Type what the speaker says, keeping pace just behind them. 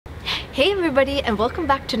Hey everybody, and welcome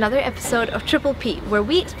back to another episode of Triple P, where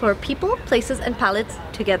we explore people, places and palettes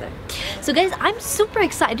together. So guys, I'm super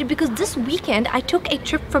excited because this weekend I took a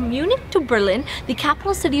trip from Munich to Berlin, the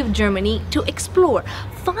capital city of Germany, to explore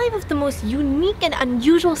 5 of the most unique and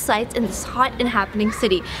unusual sites in this hot and happening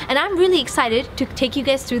city. And I'm really excited to take you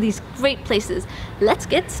guys through these great places. Let's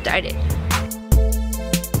get started.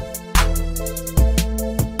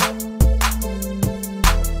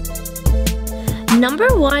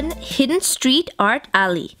 Number 1, Hidden Street Art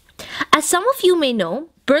Alley. As some of you may know,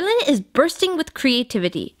 Berlin is bursting with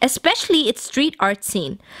creativity, especially its street art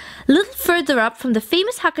scene. A little further up from the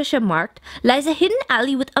famous Hackescher Markt lies a hidden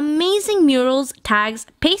alley with amazing murals, tags,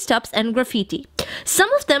 paste-ups and graffiti.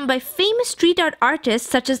 Some of them by famous street art artists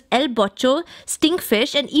such as Bocho,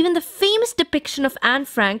 Stinkfish and even the famous depiction of Anne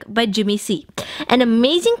Frank by Jimmy C. An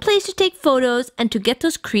amazing place to take photos and to get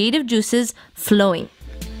those creative juices flowing.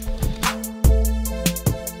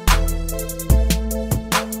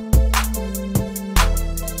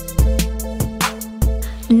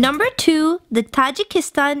 Number 2, the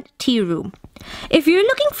Tajikistan Tea Room. If you're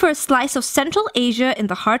looking for a slice of Central Asia in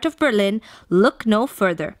the heart of Berlin, look no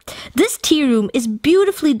further. This tea room is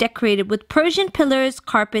beautifully decorated with Persian pillars,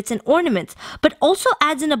 carpets and ornaments, but also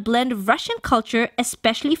adds in a blend of Russian culture,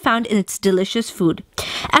 especially found in its delicious food.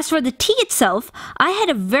 As for the tea itself, I had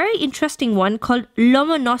a very interesting one called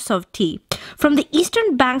Lomonosov tea from the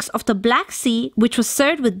eastern banks of the Black Sea, which was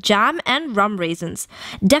served with jam and rum raisins.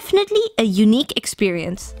 Definitely a unique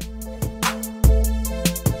experience.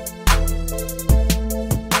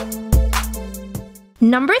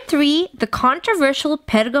 Number 3, the controversial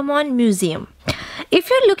Pergamon Museum. If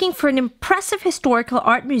you're looking for an impressive historical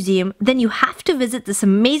art museum, then you have to visit this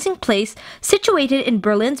amazing place situated in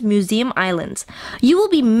Berlin's Museum Islands. You will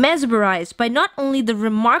be mesmerized by not only the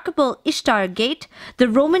remarkable Ishtar Gate, the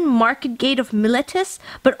Roman Market Gate of Miletus,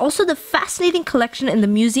 but also the fascinating collection in the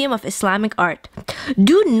Museum of Islamic Art.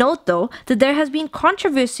 Do note though that there has been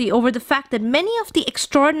controversy over the fact that many of the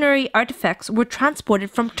extraordinary artifacts were transported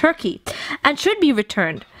from Turkey and should be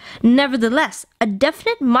returned. Nevertheless, a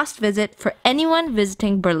definite must visit for anyone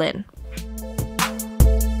visiting Berlin.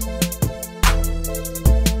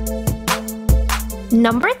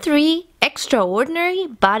 Number 3, Extraordinary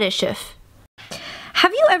Badeschiff.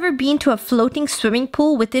 Have you ever been to a floating swimming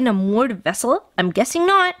pool within a moored vessel? I'm guessing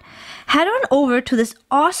not. Head on over to this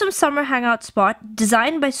awesome summer hangout spot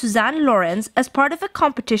designed by Suzanne Lorenz as part of a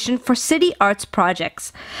competition for city arts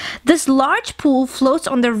projects. This large pool floats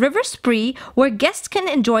on the River Spree where guests can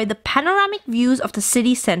enjoy the panoramic views of the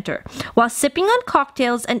city center while sipping on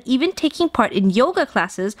cocktails and even taking part in yoga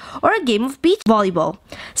classes or a game of beach volleyball.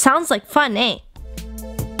 Sounds like fun, eh?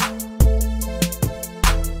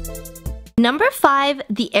 Number 5,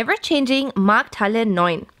 the ever-changing Markthalle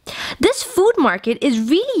 9. This food market is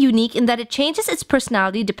really unique in that it changes its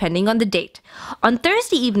personality depending on the date. On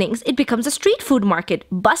Thursday evenings, it becomes a street food market,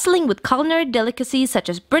 bustling with culinary delicacies such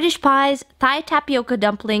as British pies, Thai tapioca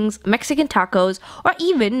dumplings, Mexican tacos, or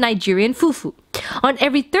even Nigerian fufu. On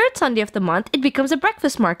every third Sunday of the month, it becomes a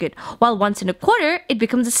breakfast market, while once in a quarter, it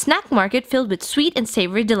becomes a snack market filled with sweet and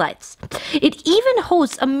savory delights. It even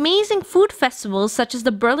hosts amazing food festivals such as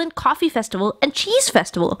the Berlin Coffee Festival and Cheese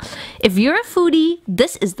Festival. If you're a foodie,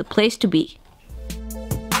 this is the place to be.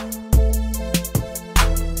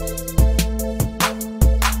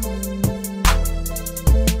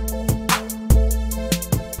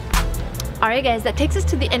 Alright guys, that takes us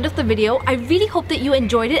to the end of the video. I really hope that you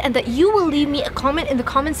enjoyed it and that you will leave me a comment in the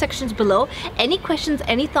comment sections below. Any questions,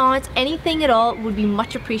 any thoughts, anything at all would be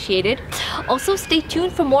much appreciated. Also, stay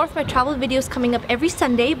tuned for more of my travel videos coming up every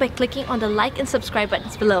Sunday by clicking on the like and subscribe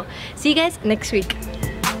buttons below. See you guys next week.